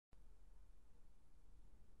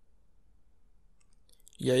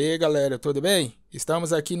E aí galera, tudo bem?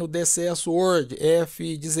 Estamos aqui no DCS World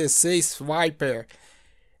F-16C Viper.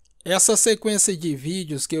 Essa sequência de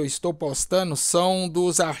vídeos que eu estou postando são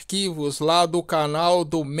dos arquivos lá do canal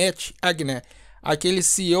do Matt Agner, aquele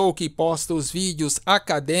CEO que posta os vídeos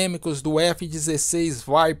acadêmicos do F-16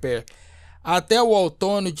 Viper. Até o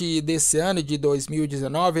outono desse ano de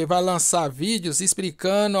 2019 ele vai lançar vídeos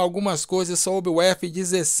explicando algumas coisas sobre o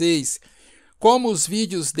F-16. Como os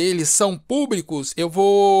vídeos deles são públicos, eu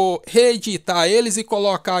vou reeditar eles e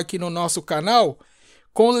colocar aqui no nosso canal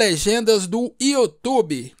com legendas do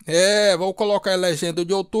YouTube. Vou colocar a legenda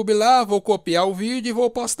do YouTube lá, vou copiar o vídeo e vou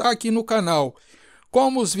postar aqui no canal.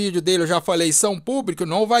 Como os vídeos dele, eu já falei, são públicos,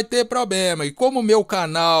 não vai ter problema. E como o meu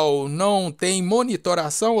canal não tem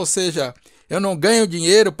monitoração, ou seja, eu não ganho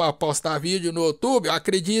dinheiro para postar vídeo no YouTube, eu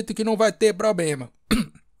acredito que não vai ter problema.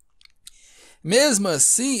 Mesmo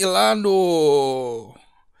assim, lá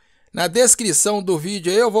na descrição do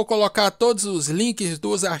vídeo eu vou colocar todos os links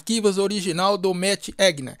dos arquivos original do Matt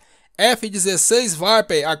Agner. F-16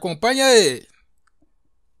 Viper, acompanha aí!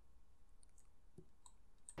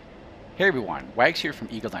 Hey everyone, Wags here from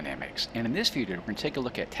Eagle Dynamics, and in this video we're going to take a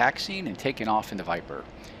look at taxiing and taking off in the Viper.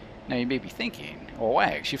 Now you may be thinking, well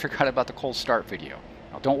Wags, you forgot about the cold start video.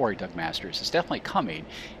 Now don't worry Doug Masters, it's definitely coming,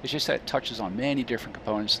 it's just that it touches on many different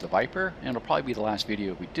components of the Viper, and it'll probably be the last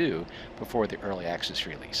video we do before the early access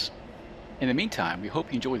release. In the meantime, we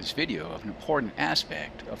hope you enjoy this video of an important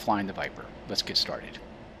aspect of flying the Viper. Let's get started.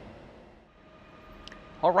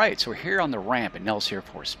 Alright, so we're here on the ramp at Nellis Air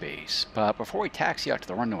Force Base, but before we taxi out to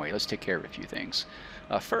the runway, let's take care of a few things.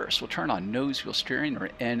 First, we'll turn on nose wheel steering, or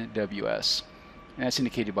NWS, and that's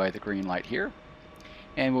indicated by the green light here.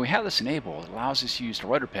 And when we have this enabled, it allows us to use the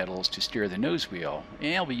rudder pedals to steer the nose wheel,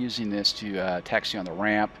 and I'll be using this to taxi on the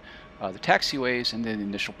ramp, the taxiways, and then the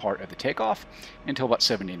initial part of the takeoff until about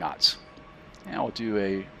 70 knots. And we'll do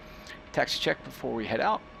a taxi check before we head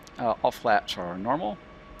out. All flaps are normal.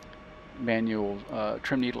 Manual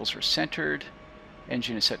trim needles are centered.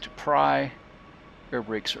 Engine is set to pry. Air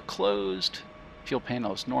brakes are closed. Fuel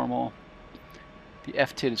panel is normal. The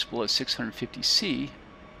F-TID is below 650C.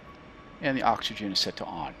 And the oxygen is set to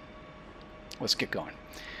on. Let's get going.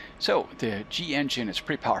 So the G engine is a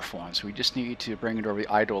pretty powerful one, so we just need to bring it over the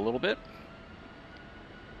idle a little bit.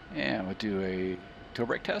 And we'll do a toe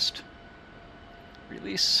brake test.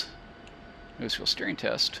 Release. Nose wheel steering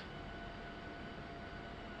test.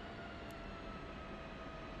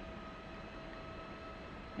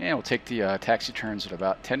 And we'll take the taxi turns at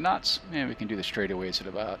about 10 knots, and we can do the straightaways at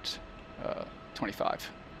about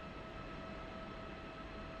 25.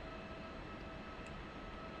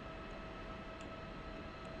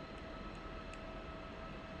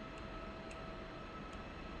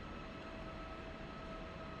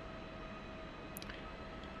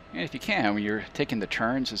 And if you can, when you're taking the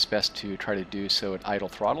turns, it's best to try to do so at idle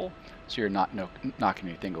throttle, so you're not knocking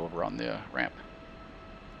anything over on the ramp.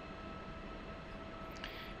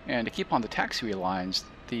 And to keep on the taxiway lines,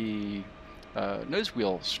 the nose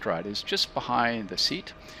wheel strut is just behind the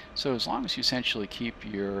seat, so as long as you essentially keep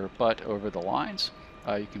your butt over the lines,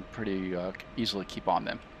 you can pretty easily keep on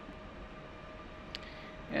them.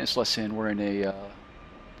 And this lesson, we're in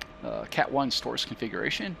a Cat 1 stores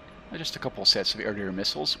configuration. Just a couple of sets of air-to-air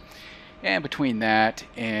missiles, and between that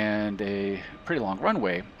and a pretty long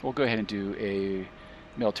runway, we'll go ahead and do a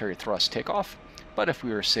military thrust takeoff. But if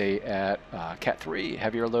we were, say, at Cat 3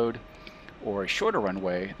 heavier load or a shorter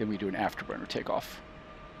runway, then we do an afterburner takeoff.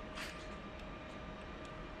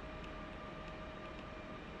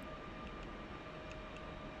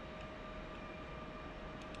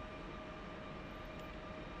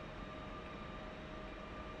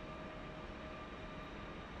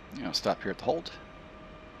 I'll stop here at the hold.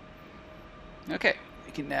 Okay,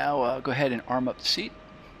 we can now go ahead and arm up the seat.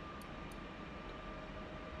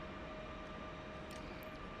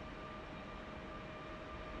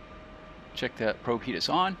 Check that probe heat is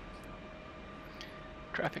on.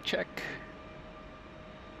 Traffic check.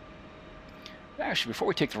 Actually, before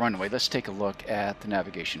we take the runway, let's take a look at the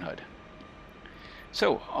navigation HUD.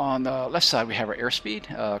 So on the left side we have our airspeed.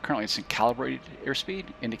 Currently it's in calibrated airspeed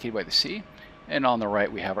indicated by the C. And on the right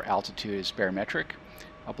we have our altitude is barometric.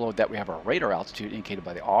 Below that we have our radar altitude indicated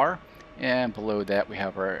by the R. And below that we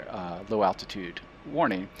have our low altitude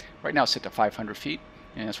warning. Right now it's set to 500 feet,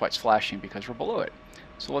 and that's why it's flashing, because we're below it.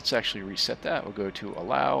 So let's actually reset that. We'll go to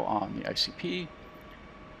allow on the ICP,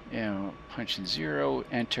 and we'll punch in 0,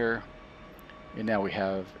 enter, and now we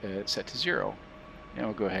have it set to 0. And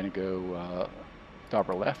we'll go ahead and go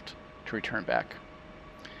dobber left to return back.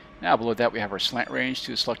 Now below that we have our slant range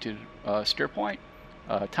to a selected steer point,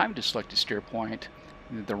 time to select a steer point,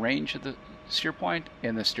 the range of the steer point,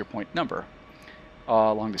 and the steer point number.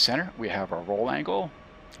 Along the center, we have our roll angle,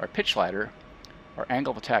 our pitch slider, our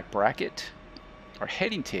angle of attack bracket, our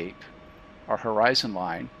heading tape, our horizon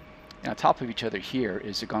line, and on top of each other here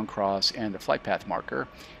is the gun cross and the flight path marker,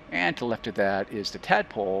 and to the left of that is the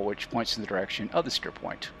tadpole, which points in the direction of the steer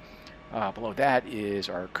point. Below that is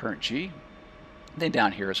our current G. Then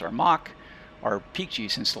down here is our Mach, our peak G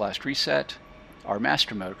since the last reset, our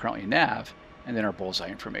master mode, currently nav, and then our bullseye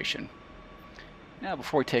information. Now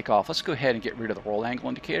before we take off, let's go ahead and get rid of the roll angle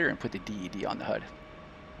indicator and put the DED on the HUD.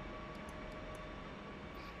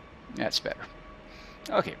 That's better.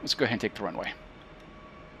 Okay, let's go ahead and take the runway.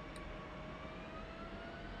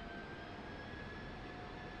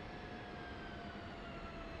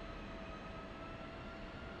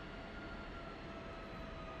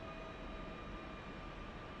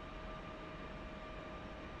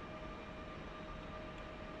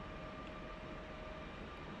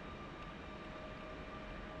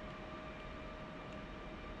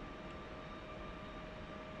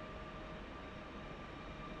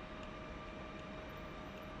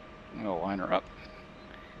 We'll line her up.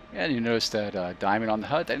 And you notice that diamond on the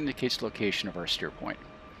HUD, that indicates the location of our steer point.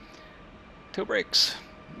 Toe brakes.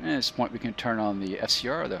 And at this point we can turn on the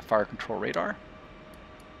FCR, the fire control radar.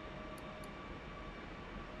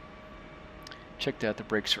 Check that the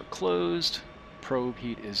brakes are closed. Probe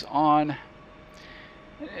heat is on.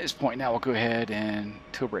 At this point now we'll go ahead and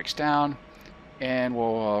toe brakes down. And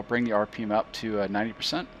we'll bring the RPM up to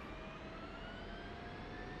 90%.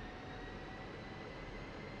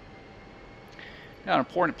 Now, an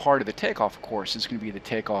important part of the takeoff, of course, is going to be the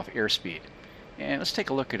takeoff airspeed. And let's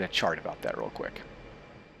take a look at a chart about that real quick.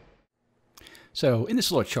 So in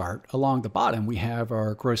this little chart, along the bottom, we have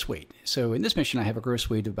our gross weight. So in this mission, I have a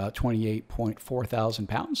gross weight of about 28.4 thousand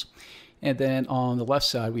pounds. And then on the left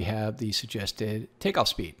side, we have the suggested takeoff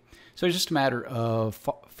speed. So it's just a matter of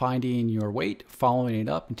finding your weight, following it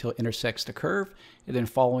up until it intersects the curve, and then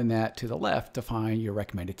following that to the left to find your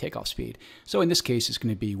recommended takeoff speed. So in this case, it's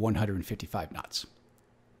going to be 155 knots.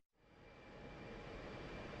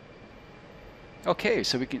 Okay,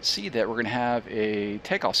 so we can see that we're going to have a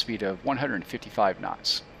takeoff speed of 155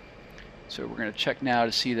 knots. So we're going to check now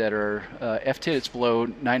to see that our FTID is below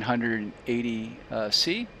 980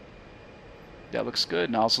 C. That looks good.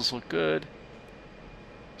 Nozzles look good.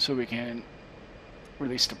 So we can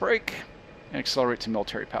release the brake and accelerate to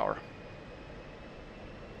military power.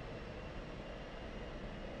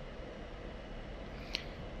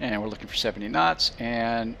 And we're looking for 70 knots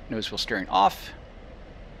and nose wheel steering off.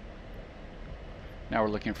 Now we're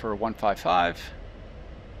looking for 155.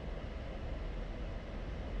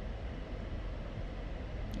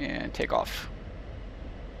 And take off.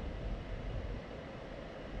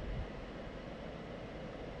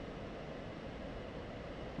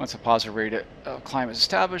 Once the positive rate of climb is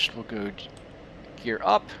established, we'll go gear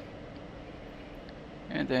up.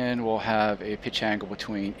 And then we'll have a pitch angle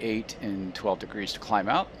between 8 and 12 degrees to climb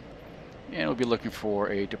out. And we'll be looking for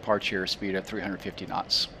a departure speed of 350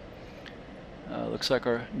 knots. Looks like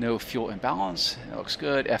our no fuel imbalance. That looks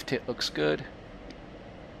good. FTIT looks good.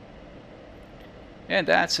 And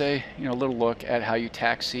that's a little look at how you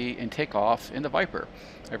taxi and take off in the Viper.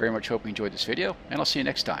 I very much hope you enjoyed this video, and I'll see you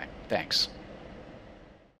next time. Thanks.